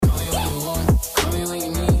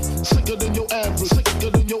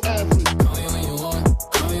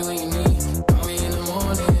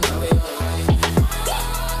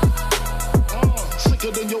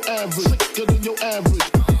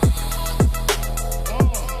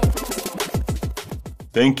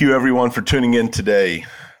Thank you, everyone, for tuning in today.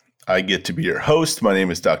 I get to be your host. My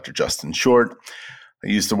name is Dr. Justin Short. I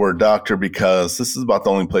use the word doctor because this is about the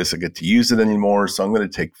only place I get to use it anymore, so I'm going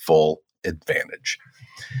to take full advantage.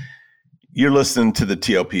 You're listening to the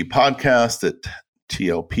TLP podcast. At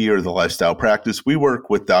TLP, or the Lifestyle Practice, we work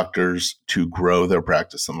with doctors to grow their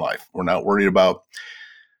practice in life. We're not worried about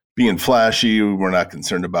being flashy. We're not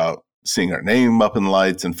concerned about seeing our name up in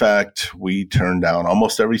lights. In fact, we turn down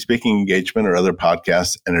almost every speaking engagement or other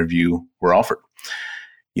podcast interview we're offered.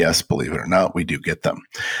 Yes, believe it or not, we do get them.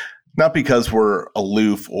 Not because we're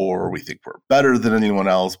aloof or we think we're better than anyone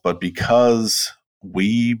else, but because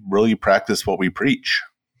we really practice what we preach.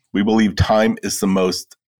 We believe time is the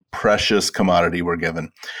most precious commodity we're given,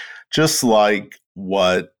 just like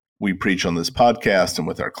what we preach on this podcast and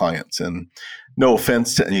with our clients. And no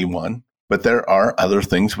offense to anyone, but there are other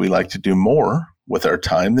things we like to do more with our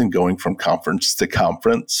time than going from conference to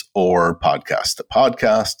conference or podcast to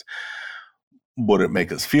podcast. Would it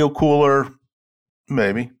make us feel cooler?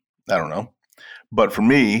 Maybe. I don't know. But for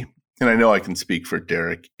me, and I know I can speak for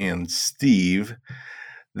Derek and Steve,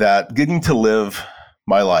 that getting to live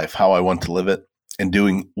my life how I want to live it and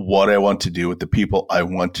doing what I want to do with the people I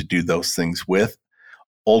want to do those things with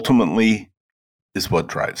ultimately is what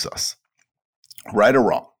drives us. Right or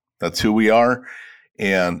wrong. That's who we are.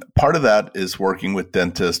 And part of that is working with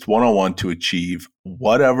dentists one-on-one to achieve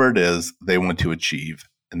whatever it is they want to achieve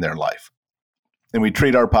in their life. And we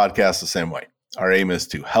treat our podcast the same way. Our aim is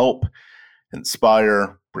to help,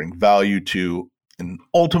 inspire, bring value to, and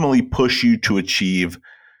ultimately push you to achieve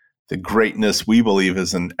the greatness we believe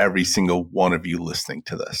is in every single one of you listening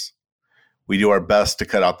to this. We do our best to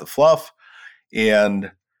cut out the fluff,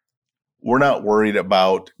 and we're not worried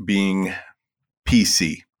about being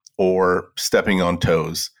PC or stepping on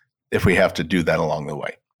toes if we have to do that along the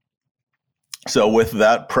way. So with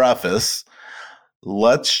that preface,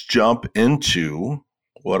 let's jump into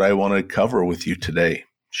what I want to cover with you today,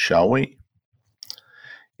 shall we?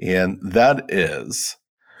 And that is,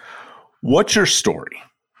 what's your story?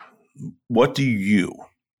 What do you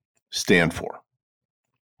stand for?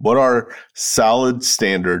 What are solid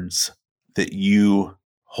standards that you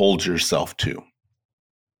hold yourself to?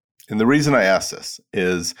 And the reason I ask this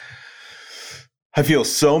is I feel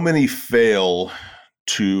so many fail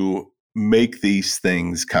to make these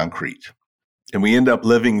things concrete. And we end up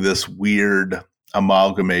living this weird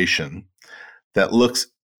amalgamation that looks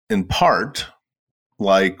in part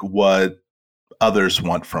like what others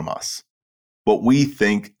want from us, what we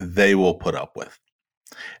think they will put up with.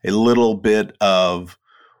 A little bit of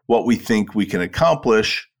what we think we can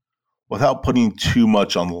accomplish without putting too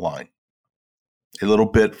much on the line. A little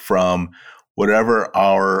bit from whatever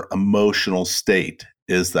our emotional state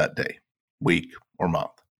is that day, week, or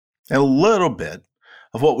month. And a little bit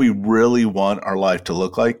of what we really want our life to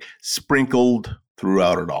look like sprinkled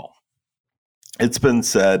throughout it all. It's been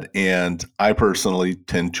said, and I personally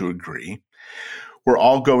tend to agree, we're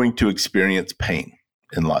all going to experience pain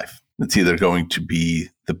in life. It's either going to be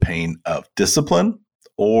the pain of discipline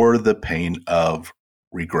or the pain of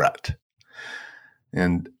regret.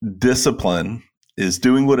 And discipline is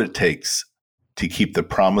doing what it takes to keep the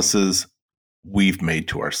promises we've made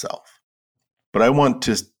to ourselves. But I want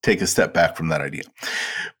to take a step back from that idea,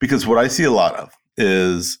 because what I see a lot of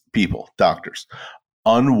is people, doctors,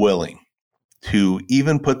 unwilling to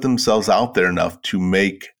even put themselves out there enough to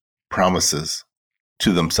make promises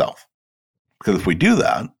to themselves. Because if we do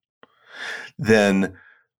that, then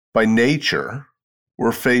by nature,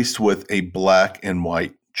 we're faced with a black and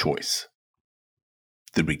white choice.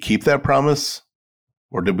 Did we keep that promise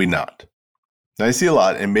or did we not? And I see a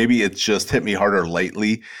lot, and maybe it's just hit me harder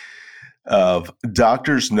lately, of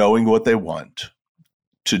doctors knowing what they want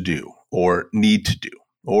to do or need to do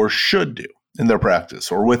or should do in their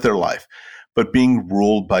practice or with their life, but being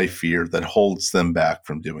ruled by fear that holds them back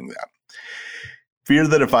from doing that. Fear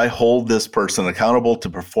that if I hold this person accountable to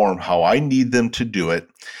perform how I need them to do it,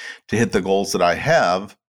 to hit the goals that I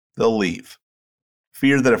have, they'll leave.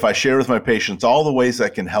 Fear that if I share with my patients all the ways I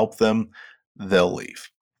can help them, they'll leave.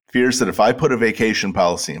 Fears that if I put a vacation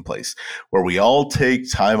policy in place where we all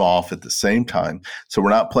take time off at the same time, so we're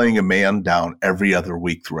not playing a man down every other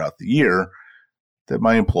week throughout the year, that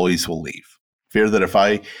my employees will leave. Fear that if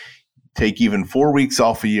I take even 4 weeks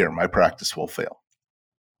off a year, my practice will fail.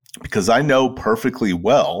 Because I know perfectly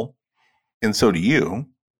well, and so do you,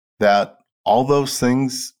 that all those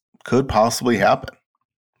things could possibly happen.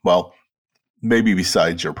 Well, maybe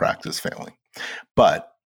besides your practice failing. But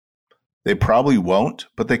they probably won't,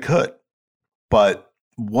 but they could. But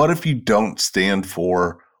what if you don't stand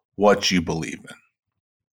for what you believe in?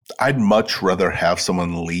 I'd much rather have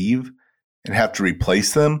someone leave and have to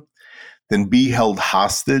replace them than be held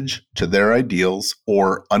hostage to their ideals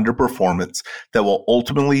or underperformance that will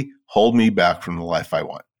ultimately hold me back from the life I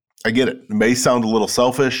want. I get it. It may sound a little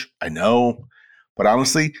selfish, I know, but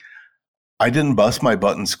honestly, I didn't bust my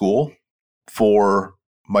butt in school for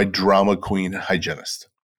my drama queen hygienist.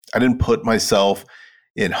 I didn't put myself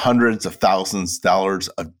in hundreds of thousands of dollars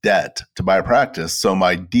of debt to buy a practice so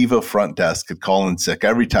my diva front desk could call in sick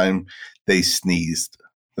every time they sneezed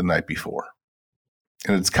the night before.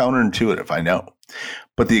 And it's counterintuitive, I know.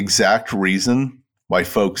 But the exact reason why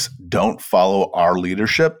folks don't follow our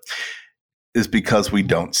leadership is because we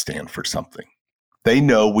don't stand for something. They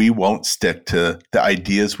know we won't stick to the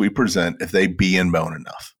ideas we present if they bee and moan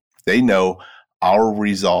enough. They know our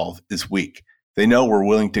resolve is weak. They know we're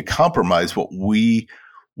willing to compromise what we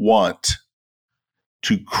want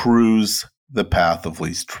to cruise the path of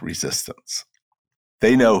least resistance.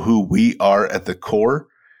 They know who we are at the core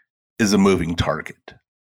is a moving target.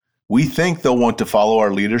 We think they'll want to follow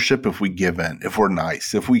our leadership if we give in, if we're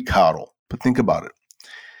nice, if we coddle. But think about it.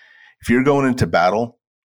 If you're going into battle,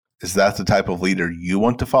 is that the type of leader you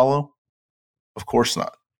want to follow? Of course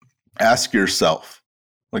not. Ask yourself,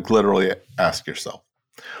 like literally ask yourself,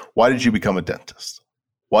 why did you become a dentist?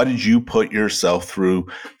 Why did you put yourself through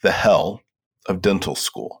the hell of dental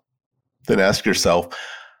school? Then ask yourself,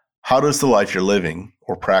 how does the life you're living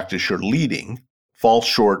or practice you're leading fall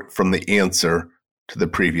short from the answer to the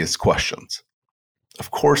previous questions?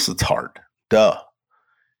 Of course it's hard. Duh.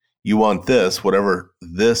 You want this, whatever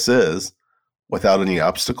this is, without any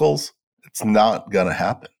obstacles? It's not going to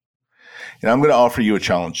happen. And I'm going to offer you a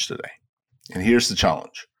challenge today. And here's the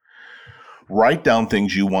challenge. Write down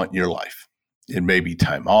things you want in your life. It may be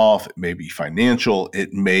time off. It may be financial.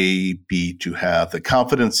 It may be to have the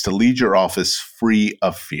confidence to lead your office free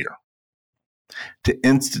of fear. To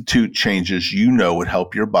institute changes you know would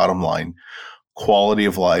help your bottom line, quality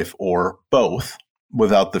of life, or both,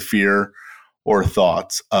 without the fear or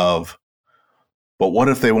thoughts of, but what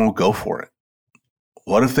if they won't go for it?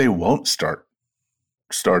 What if they won't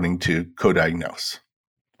starting to co-diagnose?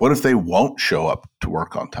 What if they won't show up to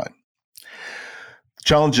work on time? The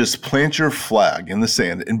challenge is plant your flag in the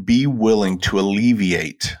sand and be willing to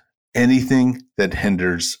alleviate anything that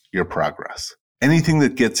hinders your progress. Anything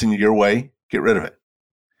that gets in your way, get rid of it.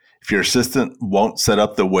 If your assistant won't set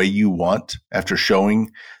up the way you want after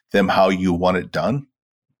showing them how you want it done,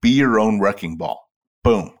 be your own wrecking ball.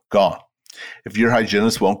 Boom, gone. If your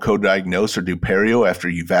hygienist won't co-diagnose or do perio after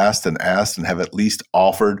you've asked and have at least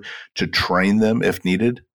offered to train them if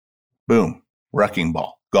needed, boom, wrecking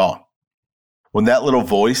ball, gone. When that little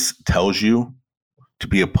voice tells you to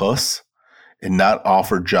be a puss and not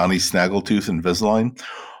offer Johnny Snaggletooth Invisalign,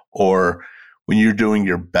 or when you're doing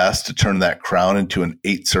your best to turn that crown into an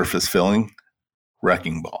 8 surface filling,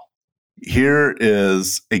 wrecking ball. Here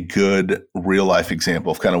is a good real life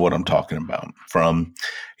example of kind of what I'm talking about from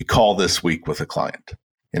a call this week with a client.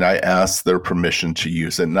 And I asked their permission to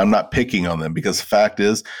use it. And I'm not picking on them because the fact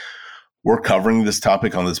is we're covering this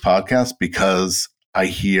topic on this podcast because I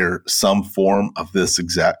hear some form of this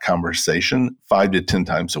exact conversation 5 to 10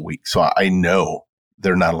 times a week. So I know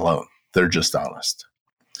they're not alone. They're just honest.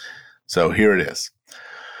 So here it is.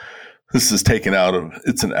 This is taken out of,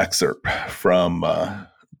 it's an excerpt from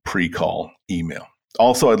pre-call email.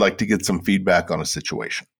 Also, I'd like to get some feedback on a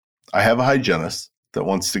situation. I have a hygienist that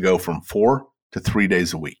wants to go from 4 to 3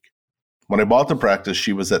 days a week. When I bought the practice,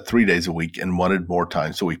 she was at 3 days a week and wanted more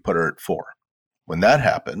time, so we put her at 4. When that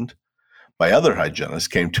happened, my other hygienist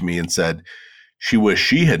came to me and said she wished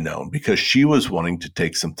she had known because she was wanting to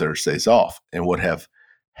take some Thursdays off and would have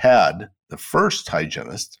had the first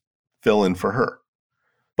hygienist fill in for her.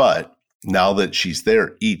 But now that she's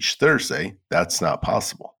there each Thursday, that's not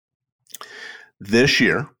possible. This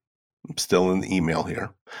year, I'm still in the email here.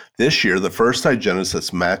 This year, the first hygienist has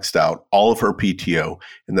maxed out all of her PTO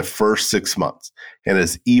in the first 6 months and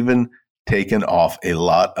has even taken off a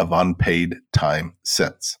lot of unpaid time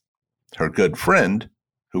since. Her good friend,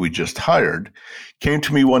 who we just hired, came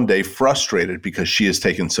to me one day frustrated because she has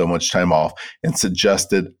taken so much time off and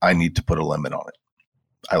suggested I need to put a limit on it.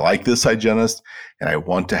 I like this hygienist and I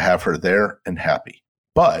want to have her there and happy.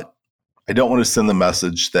 But I don't want to send the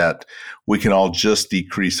message that we can all just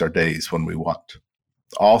decrease our days when we want.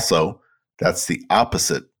 Also, that's the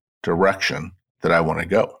opposite direction that I want to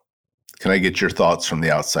go. Can I get your thoughts from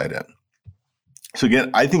the outside in? So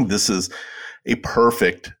again, I think this is a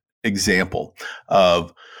perfect example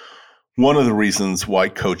of one of the reasons why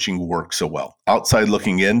coaching works so well. Outside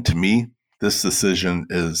looking in, to me, this decision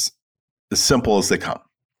is as simple as they come.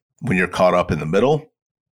 When you're caught up in the middle,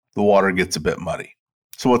 the water gets a bit muddy.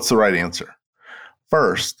 So what's the right answer?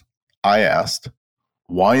 First, I asked,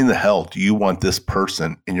 why in the hell do you want this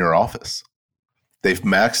person in your office? They've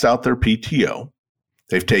maxed out their PTO.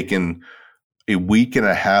 They've taken a week and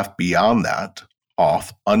a half beyond that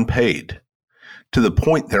off unpaid, to the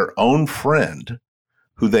point their own friend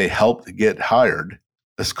who they helped get hired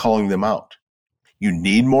is calling them out. You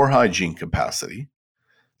need more hygiene capacity.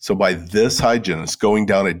 So by this hygienist going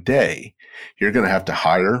down a day, you're going to have to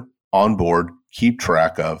hire, onboard, keep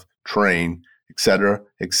track of, train,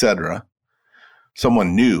 etc.,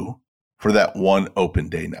 someone new for that one open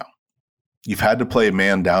day now. You've had to play a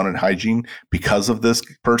man down in hygiene because of this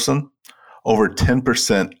person over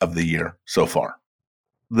 10% of the year so far.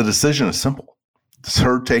 The decision is simple. Does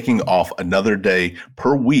her taking off another day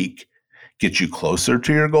per week get you closer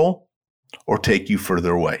to your goal or take you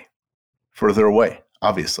further away? Further away,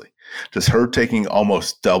 obviously. Does her taking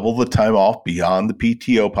almost double the time off beyond the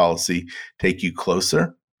PTO policy take you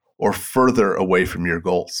closer or further away from your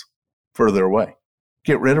goals? Further away.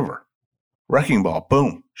 Get rid of her. Wrecking ball,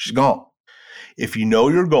 boom, she's gone. If you know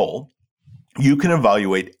your goal, you can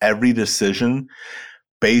evaluate every decision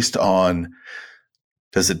based on,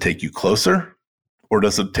 does it take you closer or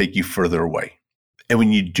does it take you further away? And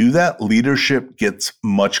when you do that, leadership gets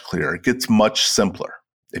much clearer. It gets much simpler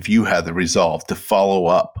if you have the resolve to follow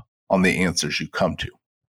up on the answers you come to.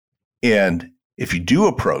 And if you do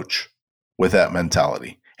approach with that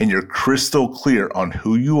mentality and you're crystal clear on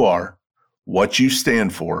who you are, what you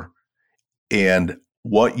stand for, and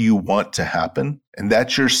what you want to happen, and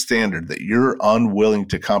that's your standard that you're unwilling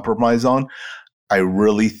to compromise on, I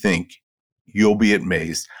really think you'll be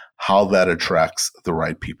amazed how that attracts the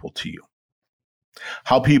right people to you.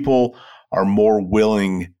 How people are more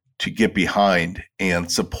willing to get behind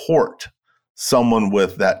and support someone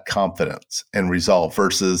with that confidence and resolve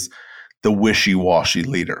versus the wishy-washy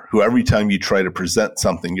leader who every time you try to present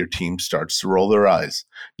something, your team starts to roll their eyes,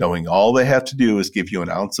 knowing all they have to do is give you an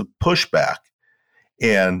ounce of pushback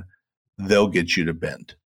and they'll get you to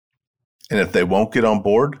bend. And if they won't get on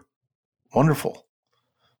board, wonderful.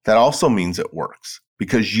 That also means it works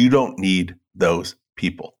because you don't need those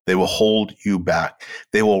people. They will hold you back.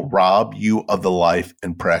 They will rob you of the life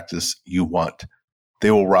and practice you want. They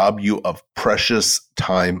will rob you of precious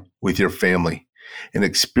time with your family and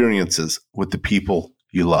experiences with the people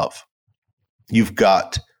you love. You've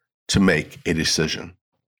got to make a decision,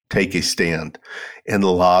 take a stand, and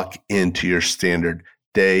lock into your standard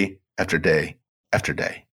day after day after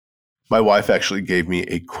day. My wife actually gave me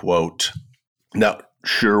a quote. Not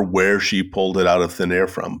sure where she pulled it out of thin air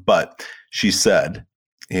from, but she said,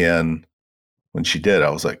 and when she did, I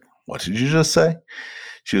was like, what did you just say?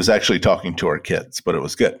 She was actually talking to our kids, but it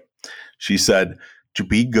was good. She said, to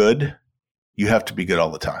be good, you have to be good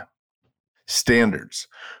all the time. Standards,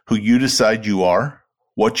 who you decide you are,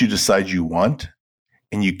 what you decide you want,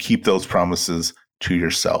 and you keep those promises to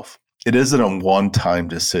yourself. It isn't a one-time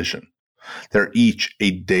decision. They're each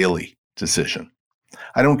a daily decision.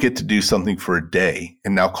 I don't get to do something for a day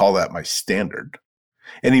and now call that my standard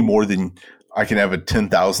any more than I can have a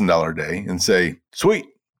 $10,000 day and say, sweet,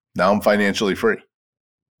 now I'm financially free.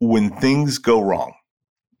 When things go wrong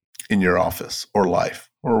in your office or life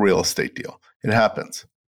or a real estate deal, it happens.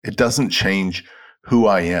 It doesn't change who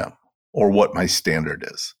I am or what my standard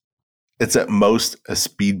is. It's at most a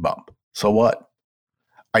speed bump. So what?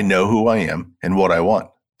 I know who I am and what I want,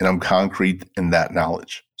 and I'm concrete in that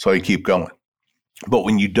knowledge. So I keep going. But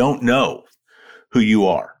when you don't know who you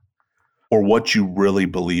are or what you really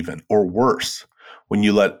believe in, or worse, when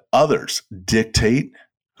you let others dictate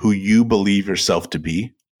who you believe yourself to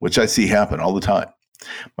be, which I see happen all the time,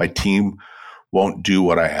 my team won't do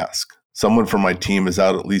what I ask. Someone from my team is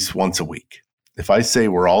out at least once a week. If I say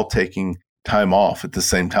we're all taking time off at the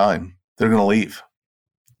same time, they're going to leave.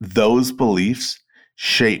 Those beliefs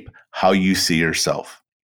shape how you see yourself,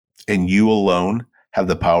 and you alone have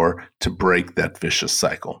the power to break that vicious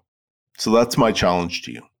cycle. So that's my challenge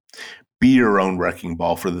to you. Be your own wrecking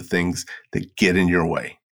ball for the things that get in your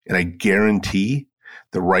way. And I guarantee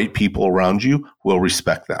the right people around you will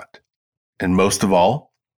respect that. And most of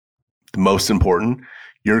all, the most important,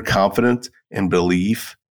 your confidence and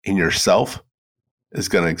belief in yourself is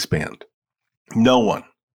going to expand. No one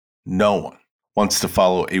wants to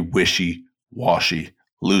follow a wishy-washy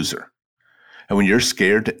loser. And when you're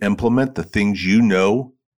scared to implement the things you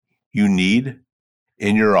know you need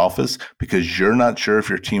in your office because you're not sure if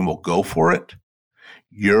your team will go for it,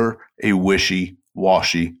 you're a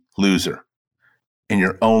wishy-washy loser. And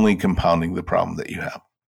you're only compounding the problem that you have.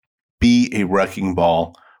 Be a wrecking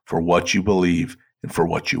ball for what you believe and for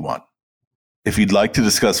what you want. If you'd like to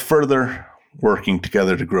discuss further working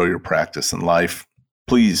together to grow your practice in life,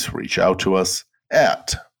 please reach out to us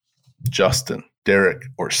at Justin, Derek,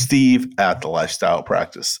 or Steve at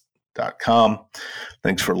thelifestylepractice.com.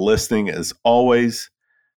 Thanks for listening as always.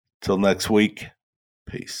 Till next week,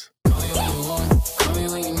 peace.